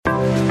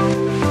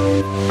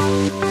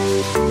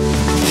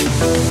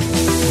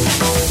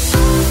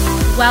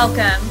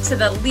Welcome to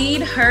the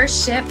Lead Her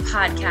Ship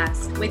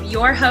podcast with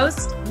your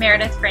host,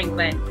 Meredith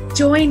Franklin.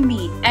 Join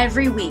me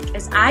every week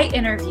as I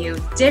interview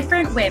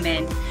different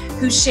women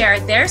who share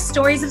their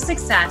stories of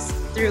success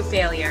through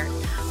failure.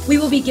 We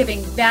will be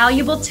giving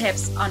valuable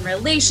tips on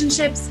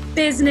relationships,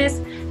 business,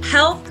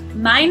 health,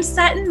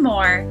 mindset, and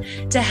more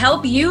to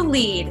help you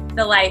lead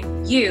the life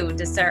you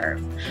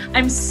deserve.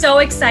 I'm so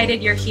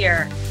excited you're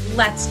here.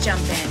 Let's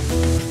jump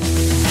in.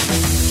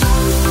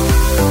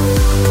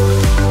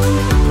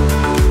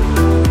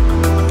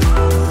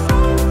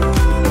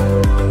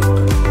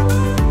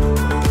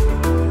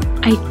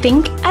 I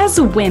think as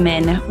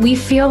women, we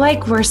feel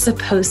like we're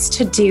supposed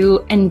to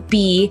do and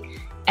be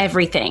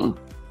everything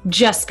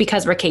just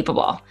because we're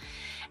capable.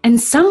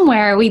 And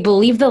somewhere we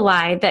believe the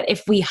lie that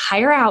if we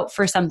hire out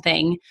for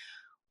something,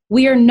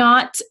 we are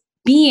not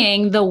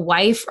being the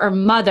wife or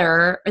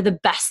mother or the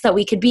best that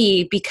we could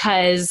be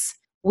because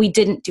we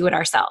didn't do it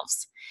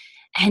ourselves.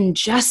 And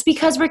just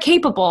because we're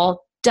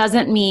capable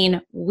doesn't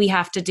mean we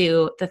have to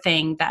do the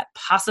thing that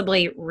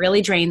possibly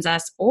really drains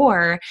us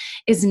or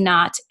is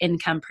not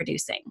income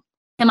producing.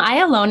 Am I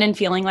alone in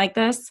feeling like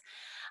this?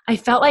 I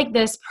felt like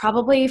this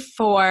probably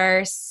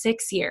for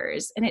 6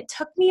 years, and it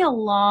took me a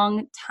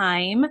long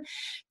time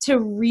to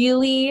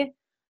really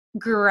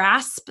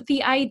grasp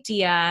the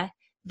idea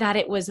that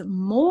it was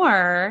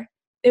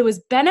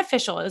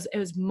beneficial, it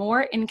was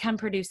more income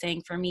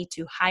producing for me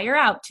to hire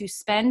out, to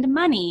spend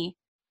money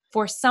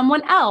for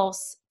someone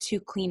else to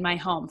clean my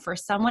home, for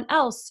someone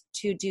else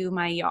to do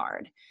my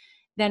yard,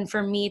 than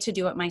for me to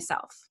do it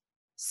myself.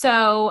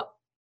 So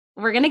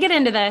we're going to get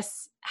into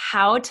this,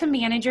 how to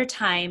manage your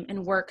time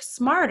and work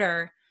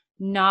smarter,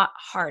 not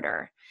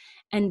harder,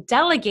 and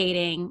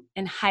delegating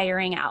and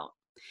hiring out.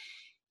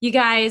 You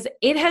guys,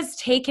 it has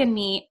taken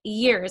me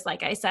years,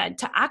 like I said,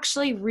 to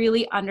actually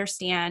really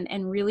understand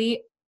and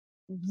really,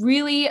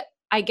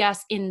 I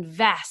guess,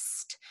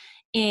 invest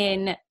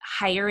in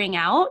hiring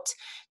out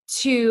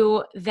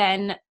to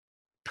then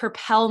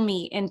propel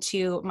me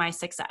into my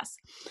success.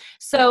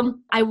 So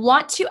I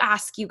want to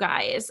ask you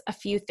guys a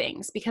few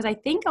things because I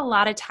think a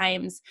lot of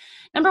times,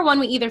 number one,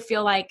 we either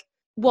feel like,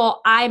 well,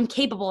 I'm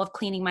capable of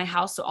cleaning my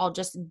house, so I'll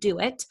just do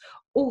it.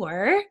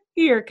 Or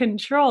you're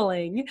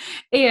controlling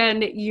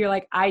and you're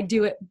like, I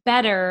do it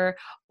better,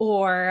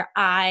 or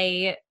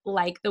I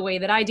like the way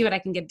that I do it. I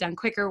can get it done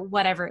quicker,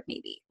 whatever it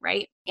may be,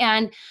 right?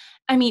 And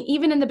I mean,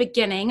 even in the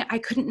beginning, I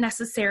couldn't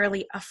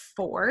necessarily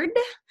afford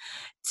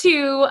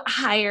to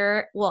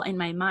hire, well, in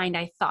my mind,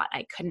 I thought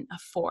I couldn't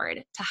afford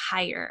to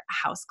hire a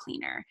house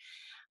cleaner.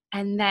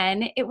 And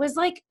then it was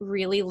like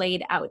really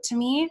laid out to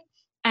me.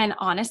 And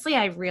honestly,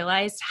 I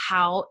realized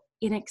how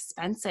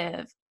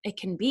inexpensive it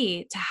can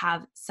be to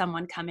have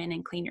someone come in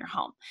and clean your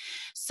home.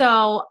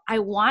 So I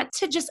want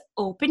to just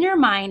open your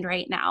mind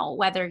right now,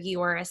 whether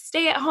you are a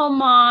stay-at-home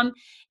mom,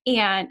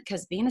 and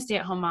because being a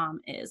stay-at-home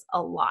mom is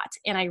a lot.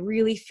 And I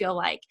really feel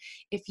like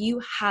if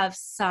you have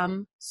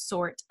some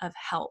sort of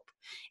help,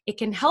 it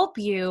can help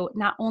you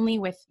not only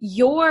with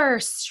your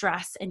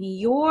stress and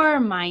your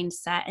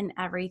mindset and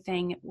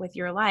everything with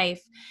your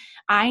life.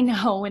 I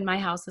know when my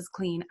house is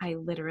clean, I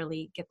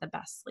literally get the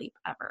best sleep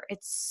ever.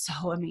 It's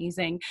so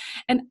amazing.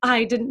 And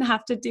I didn't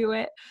have to do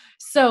it.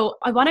 So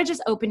I want to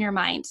just open your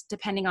mind,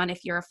 depending on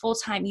if you're a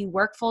full-time, you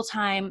work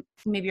full-time,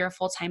 maybe you're a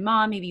full-time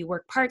mom, maybe you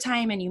work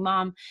part-time and you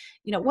mom,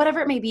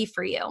 whatever it may be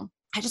for you.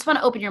 I just want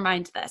to open your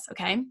mind to this,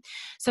 okay?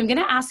 So I'm going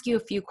to ask you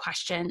a few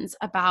questions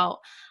about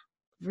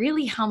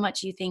really how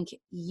much you think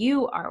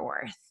you are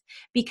worth,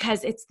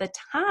 because it's the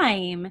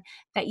time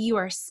that you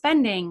are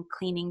spending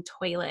cleaning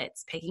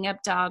toilets, picking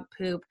up dog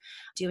poop,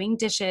 doing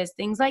dishes,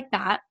 things like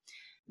that,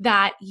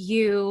 that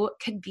you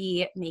could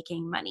be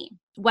making money.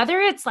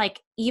 Whether it's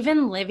like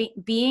even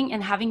being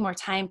and having more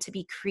time to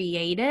be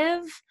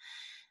creative,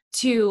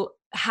 to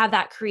have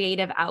that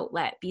creative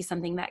outlet be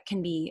something that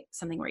can be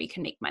something where you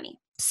can make money.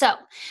 So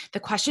the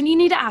question you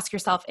need to ask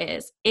yourself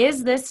is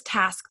this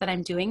task that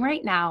I'm doing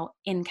right now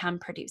income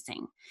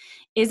producing?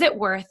 Is it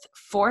worth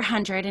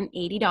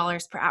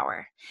 $480 per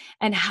hour?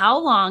 And how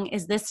long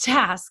is this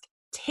task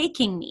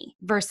taking me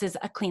versus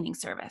a cleaning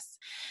service?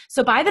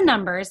 So by the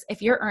numbers,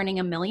 if you're earning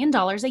 $1 million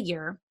a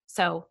year,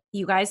 so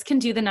you guys can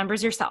do the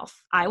numbers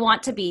yourself. I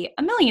want to be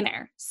a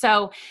millionaire.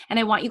 And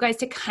I want you guys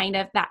to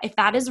if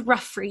that is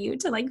rough for you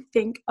to like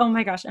think, oh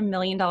my gosh, $1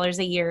 million a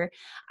year,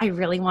 I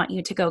really want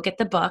you to go get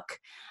the book,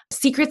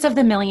 Secrets of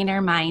the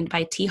Millionaire Mind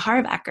by T.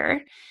 Harv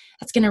Eker.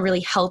 That's going to really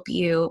help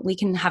you. We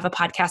can have a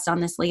podcast on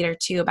this later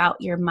too about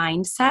your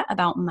mindset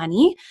about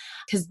money,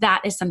 because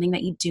that is something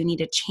that you do need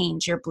to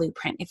change your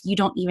blueprint if you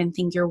don't even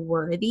think you're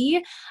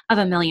worthy of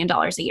 $1 million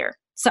a year.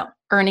 So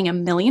earning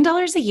 $1 million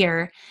a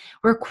year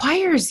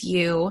requires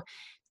you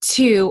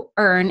to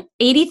earn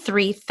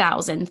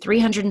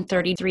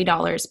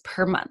 $83,333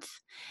 per month.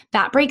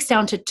 That breaks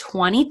down to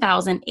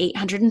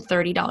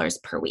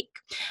 $20,830 per week.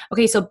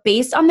 Okay, so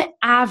based on the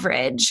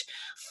average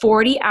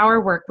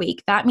 40-hour work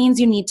week, that means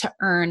you need to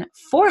earn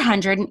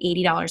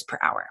 $480 per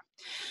hour.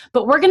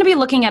 But we're going to be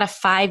looking at a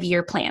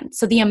 5-year plan.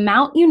 So the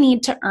amount you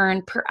need to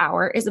earn per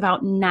hour is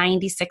about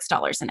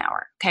 $96 an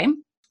hour, okay?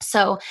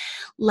 So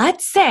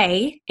let's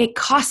say it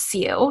costs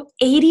you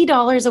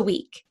 $80 a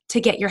week to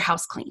get your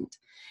house cleaned.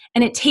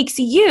 And it takes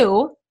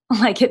you,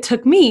 like it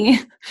took me,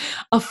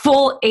 a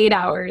full 8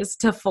 hours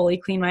to fully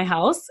clean my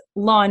house,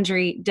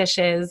 laundry,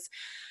 dishes,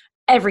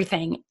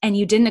 everything. And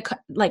you didn't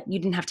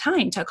have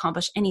time to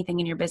accomplish anything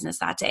in your business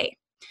that day.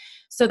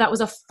 So that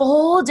was a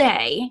full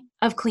day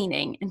of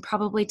cleaning. And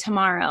probably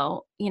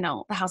tomorrow,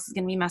 the house is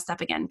going to be messed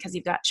up again because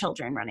you've got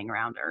children running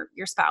around or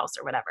your spouse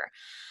or whatever.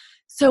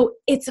 So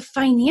it's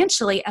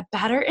financially a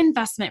better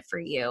investment for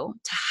you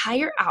to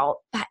hire out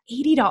that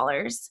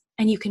 $80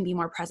 and you can be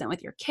more present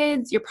with your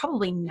kids. You're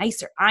probably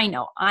nicer. I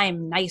know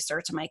I'm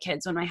nicer to my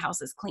kids when my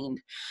house is cleaned.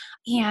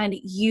 And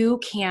you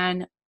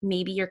can,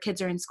 maybe your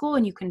kids are in school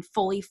and you can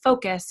fully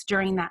focus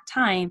during that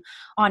time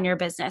on your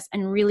business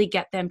and really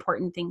get the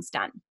important things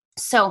done.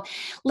 So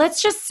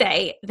let's just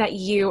say that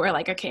you are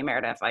like, okay,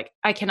 Meredith, like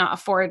I cannot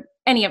afford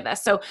any of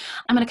this. So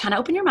I'm going to kind of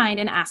open your mind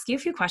and ask you a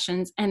few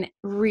questions and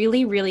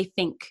really, really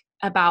think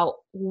about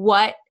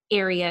what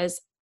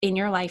areas in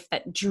your life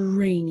that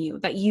drain you,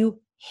 that you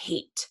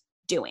hate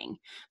doing,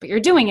 but you're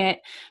doing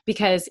it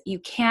because you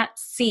can't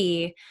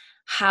see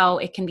how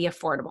it can be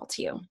affordable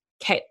to you.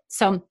 Okay,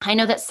 so I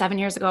know that 7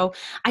 years ago,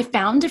 I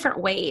found different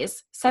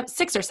ways,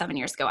 6 or 7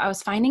 years ago, I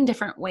was finding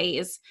different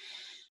ways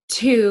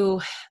to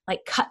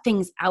like cut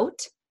things out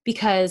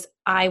because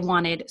I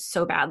wanted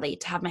so badly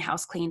to have my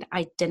house cleaned.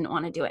 I didn't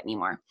want to do it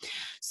anymore.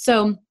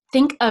 So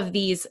think of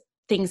these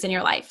things in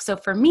your life. So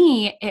for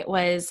me, it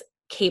was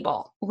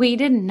cable. We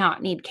did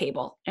not need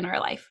cable in our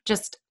life.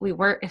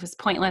 It was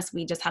pointless.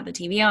 We just had the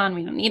TV on.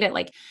 We don't need it.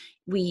 Like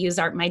we use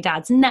my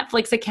dad's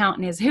Netflix account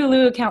and his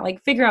Hulu account,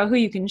 like figure out who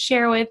you can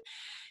share with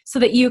so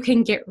that you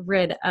can get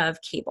rid of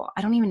cable.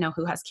 I don't even know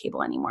who has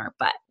cable anymore,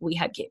 but we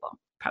had cable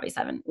probably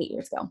 7, 8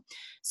 years ago.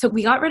 So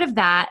we got rid of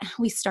that.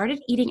 We started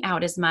eating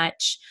out as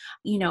much.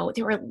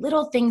 There were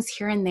little things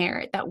here and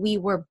there that we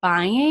were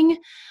buying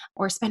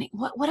or spending.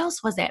 What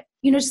else was it?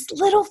 Just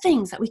little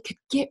things that we could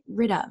get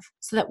rid of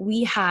so that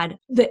we had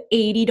the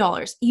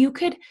 $80. You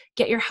could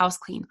get your house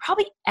cleaned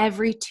probably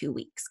every 2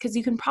 weeks because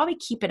you can probably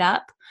keep it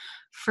up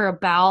for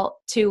about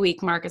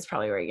 2-week mark is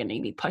probably where you're going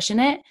to be pushing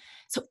it.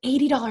 So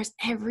 $80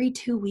 every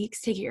 2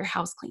 weeks to get your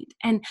house cleaned.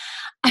 And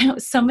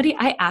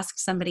I asked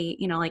somebody,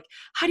 like,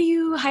 how do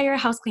you hire a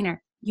house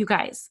cleaner? You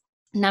guys,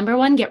 number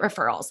one, get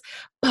referrals.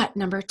 But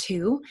number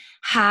two,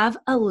 have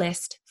a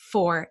list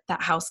for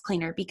that house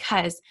cleaner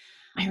because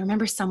I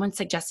remember someone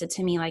suggested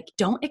to me, like,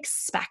 don't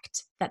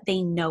expect that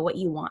they know what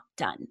you want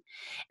done.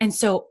 And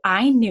so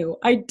I knew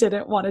I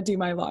didn't want to do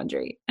my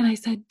laundry. And I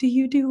said, do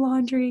you do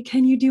laundry?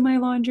 Can you do my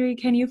laundry?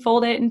 Can you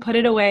fold it and put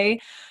it away?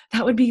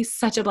 That would be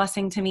such a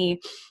blessing to me.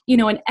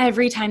 And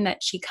every time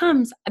that she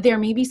comes, there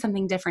may be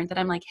something different that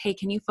I'm like, hey,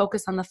 can you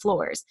focus on the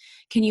floors?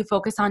 Can you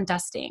focus on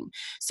dusting?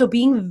 So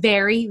being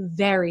very,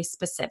 very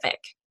specific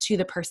to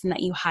the person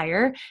that you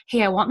hire.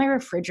 Hey, I want my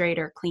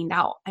refrigerator cleaned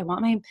out. I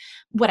want my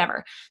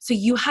whatever. So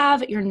you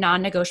have your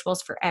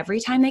non-negotiables for every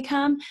time they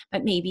come,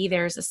 but maybe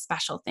there's a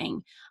special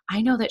thing.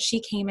 I know that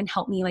she came and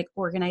helped me like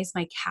organize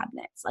my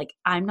cabinets. Like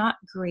I'm not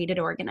great at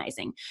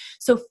organizing.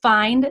 So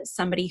find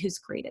somebody who's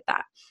great at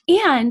that.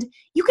 And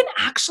you can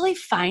actually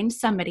find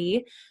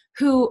somebody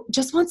who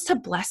just wants to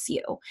bless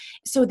you.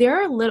 So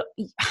there are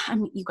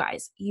you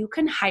guys, you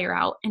can hire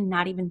out and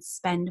not even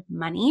spend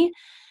money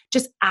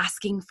just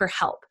asking for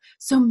help.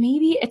 So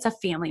maybe it's a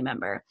family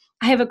member.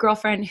 I have a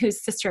girlfriend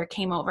whose sister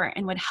came over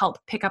and would help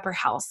pick up her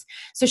house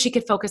so she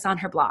could focus on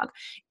her blog.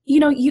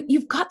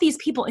 You've got these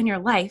people in your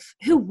life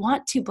who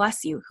want to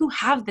bless you, who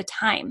have the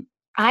time.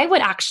 I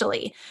would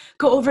actually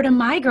go over to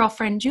my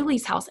girlfriend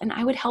Julie's house and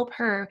I would help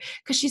her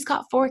because she's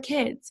got 4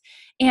 kids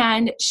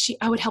and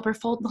I would help her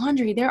fold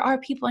laundry. There are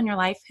people in your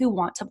life who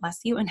want to bless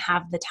you and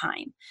have the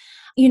time.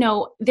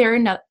 There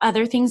are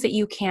other things that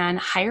you can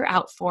hire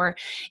out for.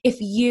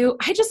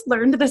 I just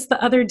learned this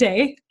the other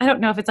day. I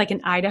don't know if it's like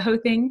an Idaho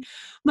thing.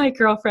 My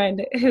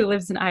girlfriend who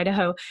lives in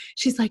Idaho,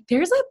 she's like,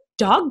 there's a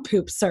dog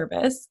poop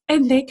service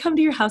and they come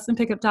to your house and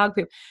pick up dog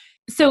poop.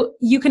 So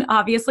you can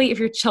obviously, if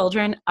your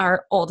children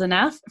are old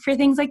enough for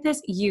things like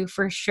this, you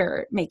for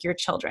sure make your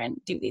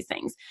children do these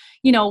things.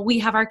 We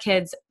have our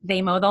kids,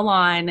 they mow the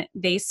lawn,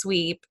 they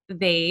sweep,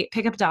 they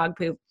pick up dog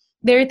poop.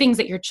 There are things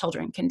that your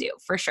children can do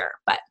for sure.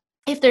 But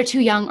if they're too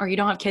young or you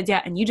don't have kids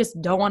yet and you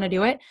just don't want to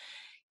do it,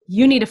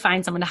 you need to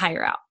find someone to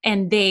hire out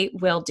and they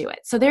will do it.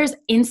 So there's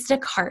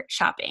Instacart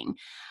shopping.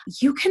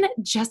 You can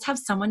just have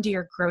someone do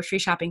your grocery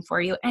shopping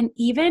for you. And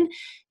even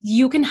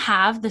you can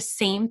have the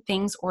same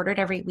things ordered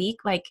every week.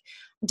 Like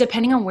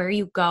depending on where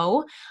you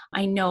go,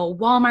 I know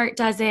Walmart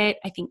does it.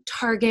 I think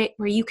Target,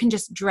 where you can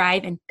just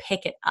drive and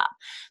pick it up.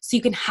 So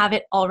you can have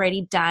it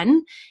already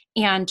done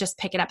and just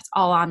pick it up. It's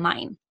all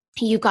online.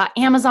 You've got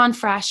Amazon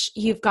Fresh.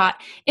 You've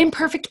got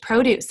Imperfect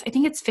Produce. I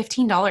think it's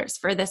 $15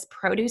 for this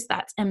produce.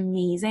 That's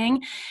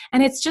amazing.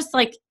 And it's just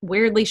like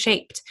weirdly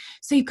shaped.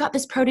 So you've got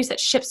this produce that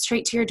ships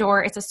straight to your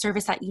door. It's a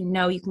service that you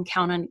can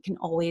count on. You can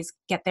always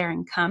get there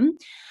and come.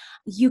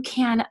 You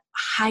can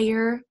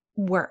hire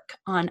work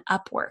on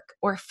Upwork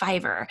or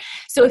Fiverr.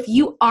 So if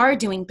you are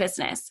doing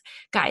business,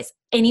 guys,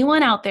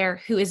 anyone out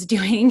there who is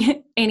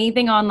doing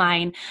anything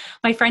online,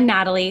 my friend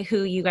Natalie,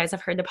 who you guys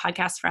have heard the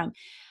podcast from,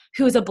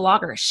 who is a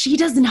blogger, she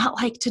does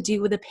not like to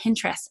do the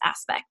Pinterest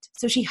aspect.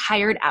 So she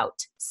hired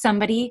out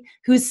somebody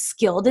who's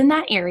skilled in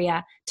that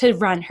area to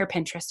run her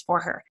Pinterest for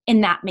her.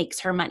 And that makes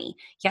her money.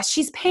 Yes,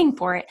 she's paying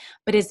for it,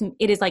 but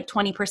it is like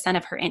 20%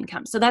 of her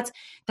income. So that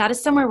is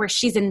somewhere where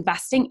she's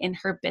investing in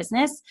her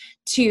business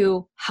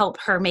to help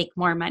her make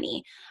more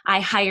money. I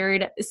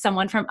hired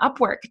someone from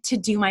Upwork to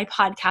do my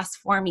podcast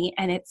for me,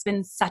 and it's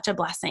been such a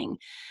blessing.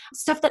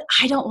 Stuff that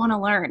I don't want to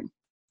learn.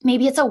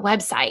 Maybe it's a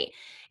website.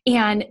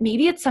 And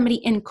maybe it's somebody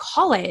in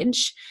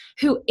college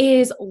who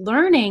is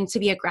learning to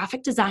be a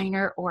graphic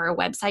designer or a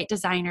website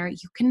designer.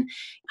 You can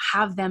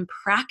have them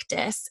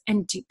practice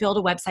and build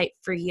a website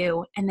for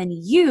you. And then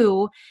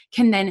you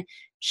can then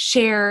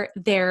share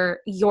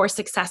your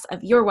success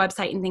of your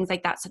website and things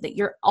like that so that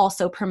you're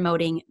also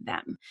promoting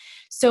them.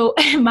 So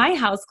my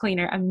house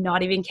cleaner, I'm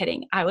not even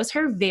kidding, I was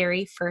her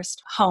very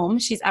first home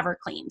she's ever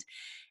cleaned.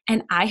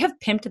 And I have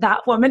pimped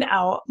that woman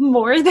out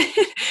more than,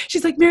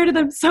 she's like, Meredith,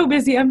 I'm so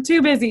busy. I'm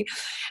too busy.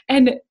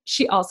 And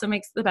she also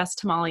makes the best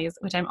tamales,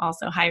 which I'm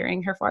also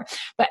hiring her for.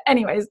 But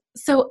anyways,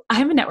 so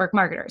I'm a network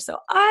marketer. So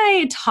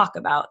I talk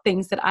about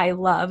things that I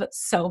love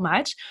so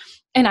much.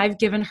 And I've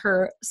given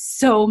her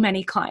so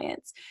many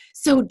clients.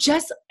 So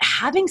just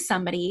having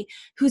somebody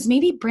who's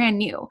maybe brand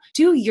new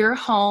to your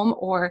home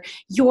or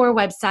your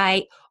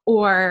website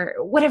or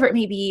whatever it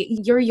may be,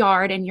 your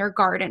yard and your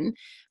garden,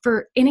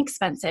 for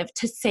inexpensive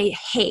to say,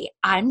 hey,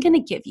 I'm going to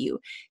give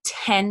you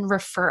 10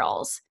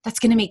 referrals. That's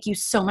going to make you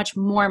so much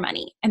more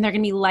money. And they're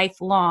going to be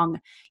lifelong,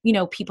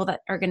 people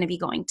that are going to be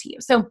going to you.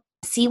 So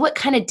see what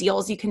kind of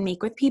deals you can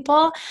make with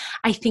people.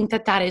 I think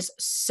that is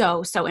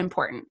so, so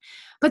important.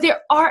 But there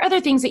are other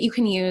things that you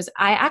can use.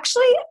 I've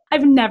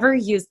never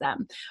used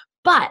them,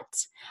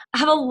 but I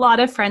have a lot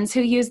of friends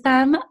who use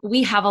them.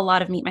 We have a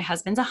lot of Meet My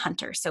Husband's a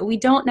hunter, so we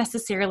don't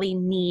necessarily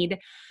need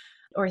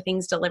or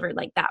things delivered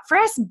like that for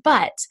us,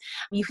 but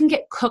you can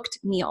get cooked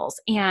meals.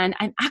 And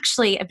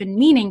I've been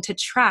meaning to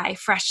try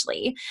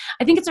Freshly.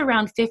 I think it's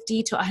around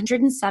 $50 to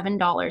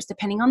 $107,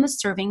 depending on the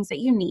servings that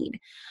you need.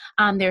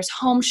 There's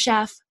Home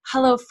Chef,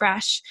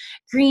 HelloFresh,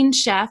 Green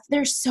Chef.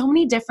 There's so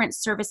many different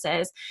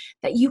services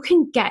that you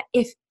can get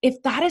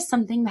if that is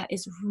something that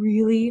is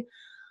really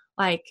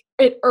like,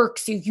 it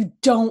irks you. You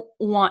don't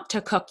want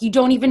to cook. You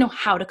don't even know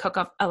how to cook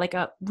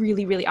a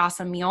really, really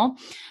awesome meal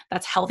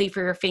that's healthy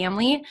for your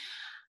family.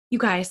 You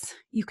guys,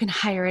 you can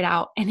hire it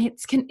out, and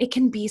it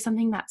can be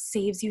something that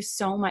saves you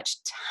so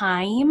much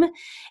time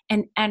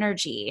and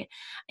energy.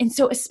 And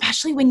so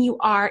especially when you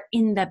are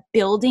in the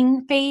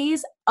building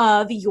phase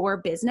of your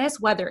business,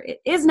 whether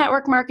it is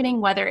network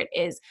marketing, whether it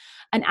is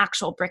an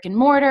actual brick and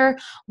mortar,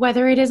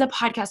 whether it is a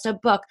podcast, a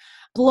book,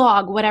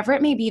 blog, whatever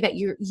it may be that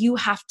you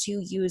have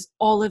to use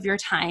all of your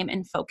time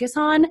and focus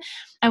on,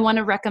 I want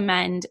to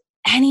recommend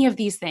any of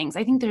these things.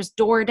 I think there's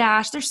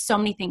DoorDash. There's so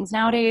many things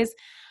nowadays.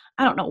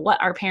 I don't know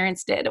what our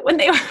parents did when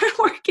they were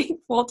working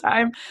full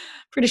time.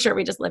 Pretty sure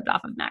we just lived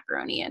off of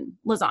macaroni and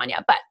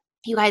lasagna. But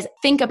you guys,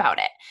 think about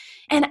it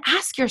and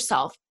ask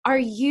yourself, are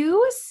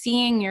you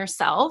seeing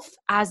yourself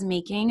as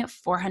making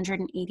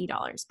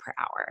 $480 per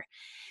hour?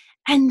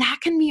 And that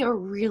can be a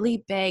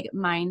really big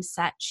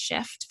mindset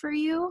shift for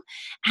you.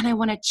 And I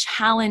want to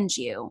challenge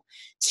you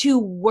to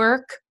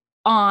work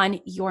on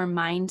your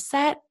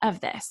mindset of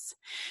this,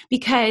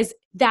 because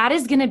that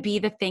is going to be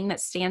the thing that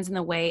stands in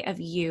the way of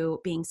you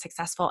being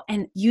successful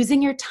and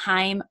using your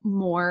time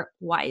more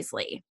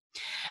wisely.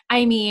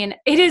 I mean,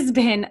 it has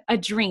been a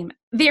dream.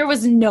 There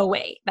was no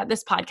way that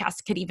this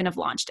podcast could even have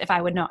launched if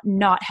I would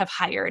not have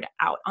hired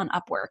out on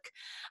Upwork.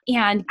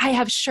 And I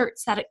have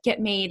shirts that get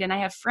made, and I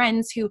have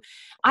friends who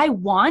I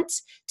want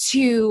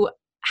to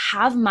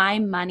have my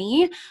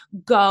money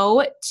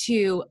go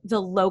to the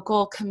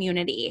local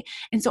community.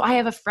 And so I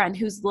have a friend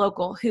who's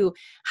local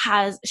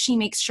she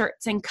makes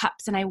shirts and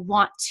cups, and I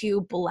want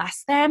to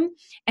bless them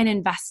and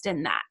invest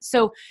in that.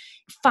 So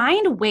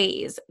find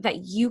ways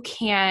that you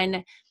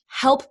can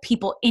help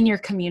people in your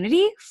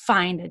community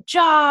find a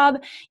job.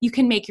 You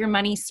can make your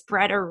money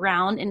spread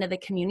around into the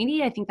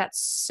community. I think that's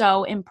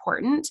so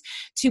important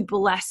to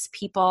bless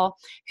people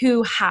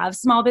who have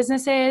small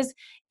businesses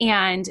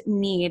and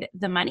need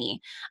the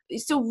money.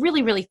 So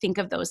really, really think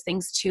of those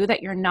things too,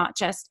 that you're not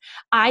just,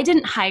 I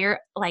didn't hire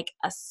like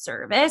a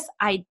service.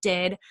 I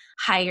did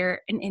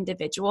hire an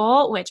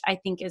individual, which I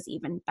think is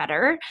even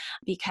better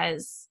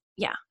because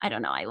I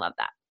don't know. I love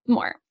that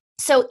more.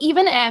 So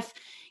even if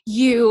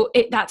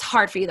that's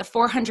hard for you, the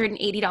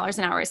 $480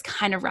 an hour is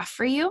kind of rough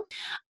for you,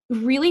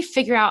 really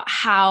figure out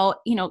how,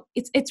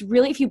 it's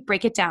really, if you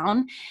break it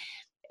down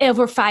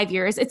over 5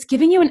 years, it's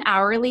giving you an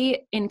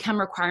hourly income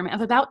requirement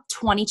of about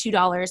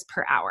 $22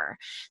 per hour.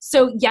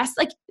 So yes,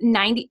 like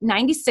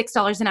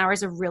 $96 an hour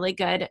is a really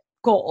good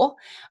goal,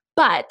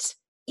 but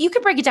you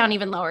could break it down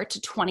even lower to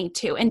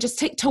 22 and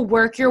just to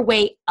work your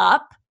way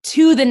up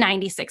to the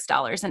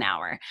 $96 an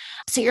hour.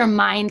 So your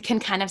mind can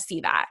kind of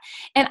see that.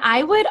 And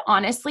I would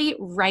honestly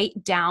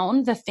write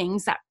down the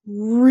things that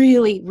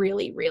really,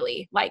 really,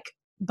 really like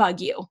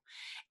bug you.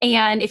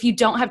 And if you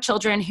don't have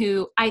children,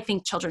 who I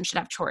think children should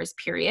have chores,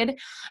 period.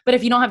 But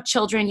if you don't have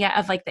children yet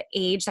of like the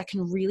age that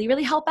can really,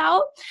 really help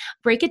out,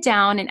 break it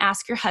down and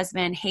ask your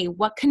husband, hey,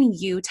 what can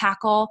you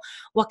tackle?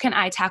 What can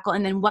I tackle?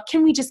 And then what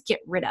can we just get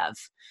rid of?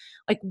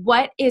 Like,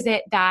 what is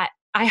it that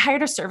I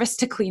hired a service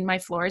to clean my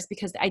floors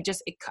because I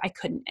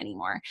couldn't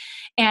anymore.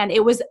 And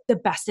it was the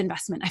best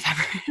investment I've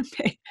ever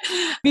made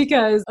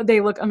because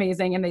they look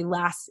amazing and they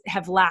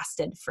have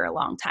lasted for a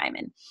long time.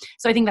 And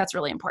so I think that's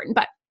really important.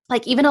 But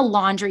like even a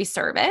laundry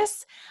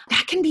service,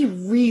 that can be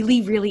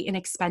really, really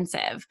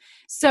inexpensive.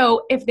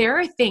 So if there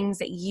are things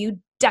that you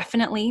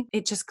definitely,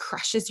 it just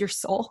crushes your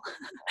soul,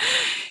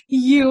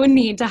 you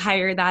need to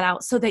hire that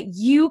out so that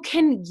you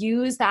can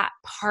use that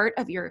part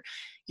of your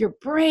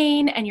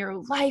brain and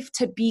your life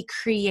to be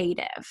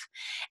creative.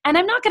 And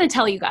I'm not going to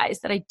tell you guys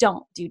that I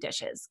don't do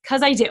dishes,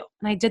 because I do.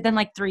 And I did them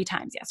like 3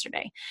 times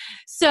yesterday.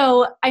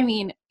 So, I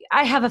mean,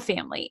 I have a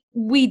family.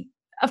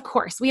 Of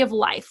course, we have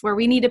life where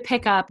we need to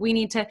pick up, we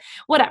need to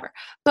whatever.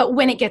 But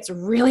when it gets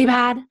really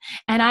bad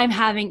and I'm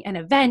having an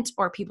event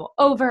or people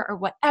over or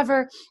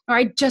whatever, or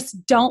I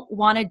just don't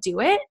want to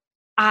do it,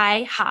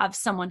 I have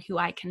someone who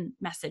I can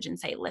message and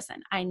say,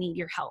 listen, I need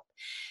your help.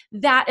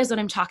 That is what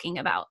I'm talking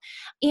about.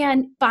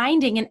 And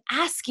finding and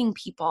asking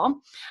people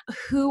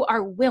who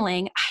are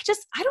willing.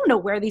 I don't know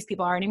where these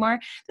people are anymore.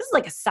 This is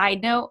like a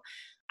side note.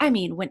 I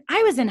mean, when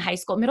I was in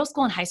middle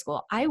school and high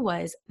school, I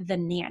was the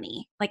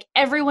nanny. Like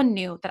everyone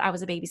knew that I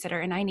was a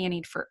babysitter and I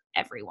nannied for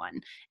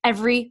everyone.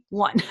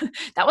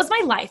 That was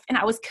my life. And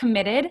I was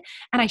committed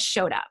and I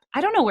showed up. I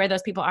don't know where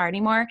those people are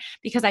anymore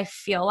because I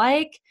feel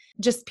like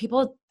just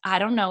people, I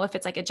don't know if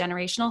it's like a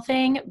generational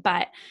thing,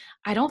 but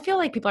I don't feel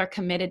like people are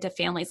committed to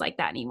families like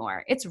that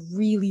anymore. It's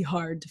really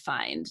hard to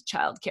find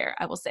childcare.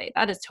 I will say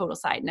that is total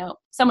side note.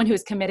 Someone who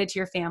is committed to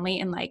your family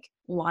and like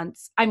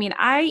wants, I mean,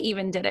 I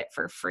even did it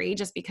for free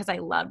just because I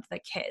loved the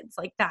kids.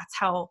 Like that's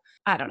how,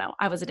 I don't know,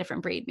 I was a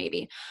different breed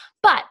maybe.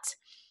 But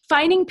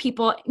finding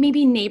people,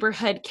 maybe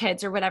neighborhood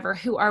kids or whatever,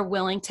 who are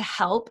willing to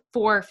help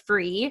for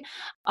free,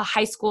 a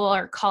high school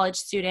or college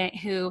student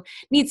who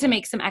needs to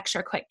make some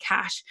extra quick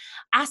cash,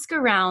 ask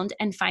around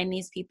and find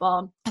these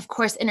people. Of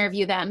course,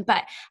 interview them,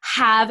 but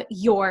have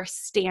your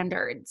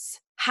standards.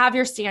 Have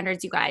your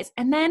standards, you guys.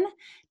 And then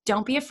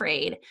don't be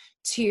afraid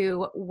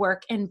to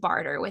work and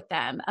barter with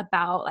them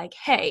about like,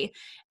 hey,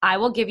 I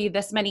will give you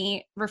this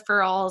many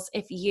referrals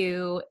if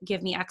you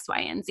give me X, Y,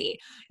 and Z,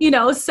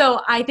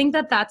 So I think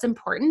that that's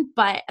important,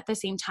 but at the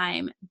same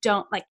time,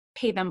 don't like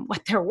pay them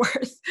what they're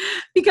worth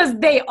because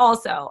they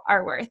also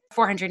are worth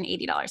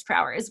 $480 per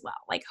hour as well.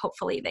 Like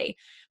hopefully they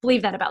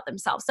believe that about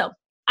themselves. So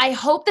I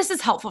hope this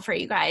is helpful for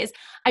you guys.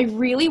 I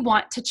really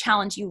want to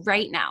challenge you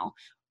right now,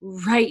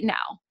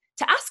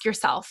 to ask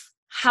yourself,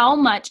 how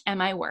much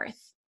am I worth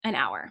an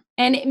hour?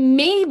 And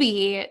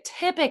maybe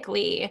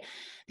typically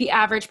the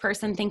average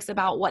person thinks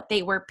about what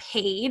they were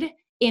paid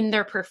in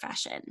their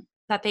profession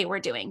that they were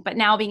doing. But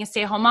now being a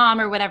stay-at-home mom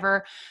or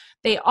whatever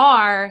they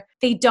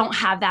don't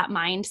have that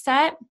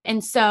mindset.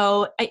 And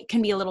so it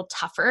can be a little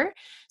tougher.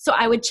 So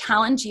I would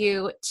challenge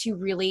you to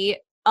really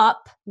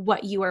up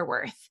what you are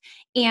worth.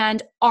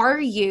 And are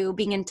you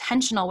being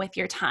intentional with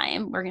your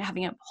time? We're going to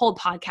having a whole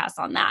podcast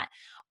on that.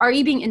 Are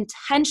you being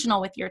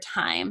intentional with your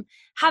time,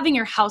 having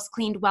your house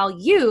cleaned while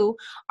you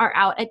are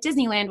out at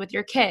Disneyland with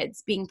your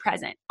kids, being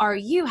present? Are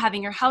you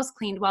having your house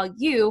cleaned while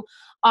you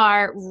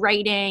are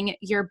writing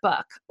your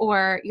book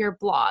or your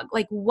blog?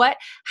 Like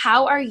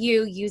how are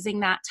you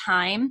using that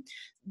time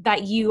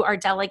that you are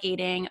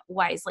delegating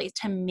wisely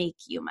to make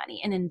you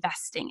money and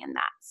investing in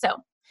that? So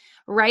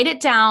write it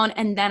down.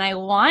 And then I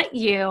want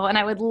you, and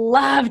I would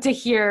love to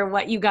hear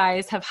what you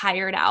guys have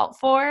hired out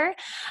for.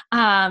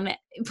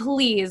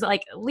 Please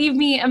leave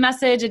me a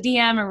message, a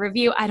DM, a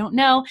review. I don't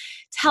know.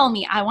 Tell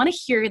me, I want to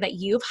hear that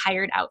you've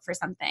hired out for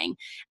something,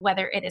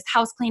 whether it is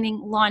house cleaning,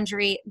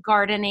 laundry,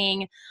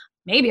 gardening,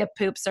 maybe a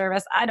poop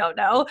service. I don't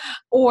know.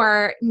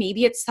 Or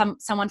maybe it's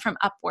someone from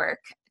Upwork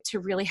to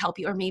really help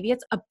you, or maybe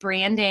it's a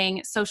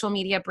branding, social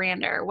media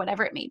brander,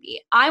 whatever it may be.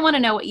 I want to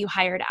know what you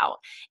hired out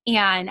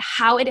and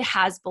how it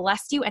has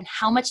blessed you and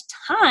how much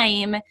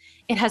time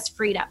it has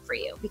freed up for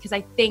you, because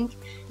I think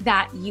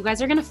that you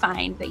guys are going to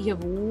find that you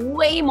have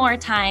way more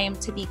time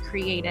to be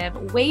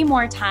creative, way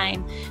more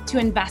time to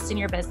invest in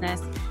your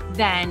business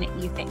than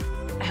you think.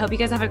 I hope you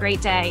guys have a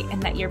great day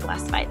and that you're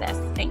blessed by this.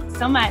 Thanks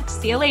so much.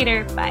 See you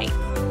later. Bye.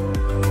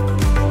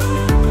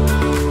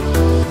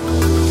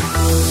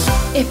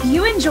 If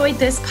you enjoyed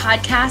this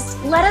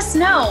podcast, let us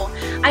know.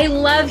 I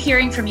love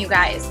hearing from you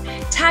guys.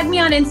 Tag me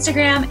on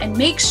Instagram and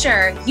make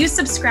sure you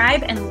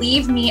subscribe and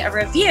leave me a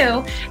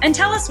review and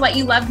tell us what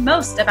you loved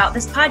most about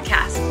this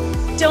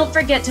podcast. Don't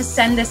forget to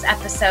send this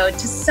episode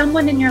to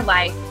someone in your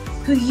life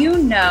who you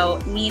know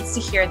needs to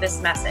hear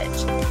this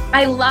message.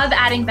 I love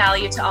adding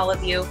value to all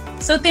of you.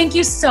 So thank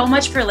you so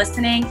much for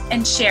listening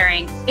and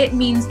sharing. It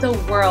means the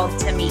world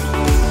to me.